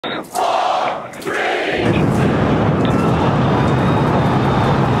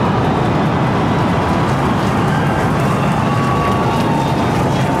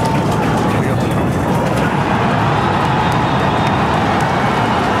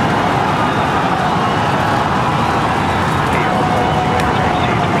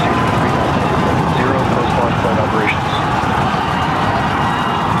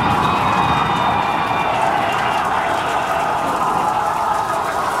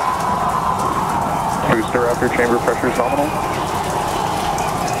Booster after chamber pressure is nominal.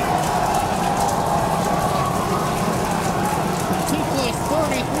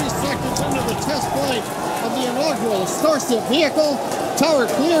 +33 seconds into the test flight of the inaugural Starship vehicle. Tower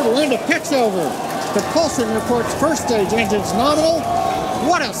cleared, we're into pitch over. Propulsion reports first stage engines nominal.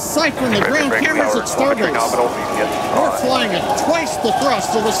 What a sight from the ground cameras at Starbase. We're flying at twice the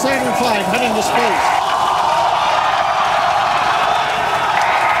thrust of the Saturn V heading to space.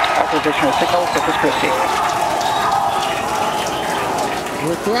 Acquisition of signal, Corpus Christi.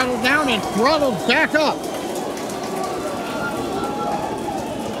 We're throttled down and throttled back up.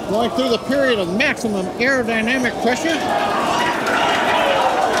 Going through the period of maximum aerodynamic pressure.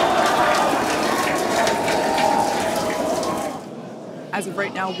 As of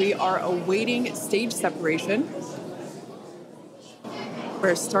right now, we are awaiting stage separation,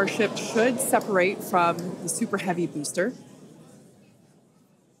 where Starship should separate from the Super Heavy booster.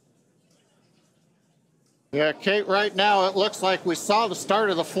 Yeah, Kate, right now it looks like we saw the start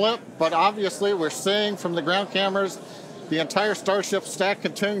of the flip, but obviously we're seeing from the ground cameras the entire Starship stack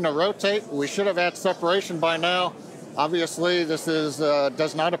continuing to rotate. We should have had separation by now. Obviously, this is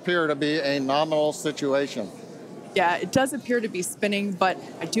does not appear to be a nominal situation. Yeah, it does appear to be spinning, but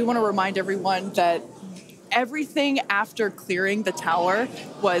I do want to remind everyone that everything after clearing the tower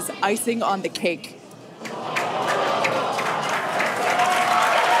was icing on the cake.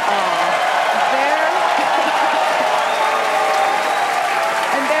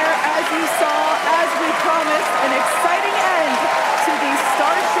 An exciting end to the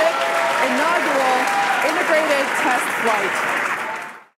Starship inaugural integrated test flight.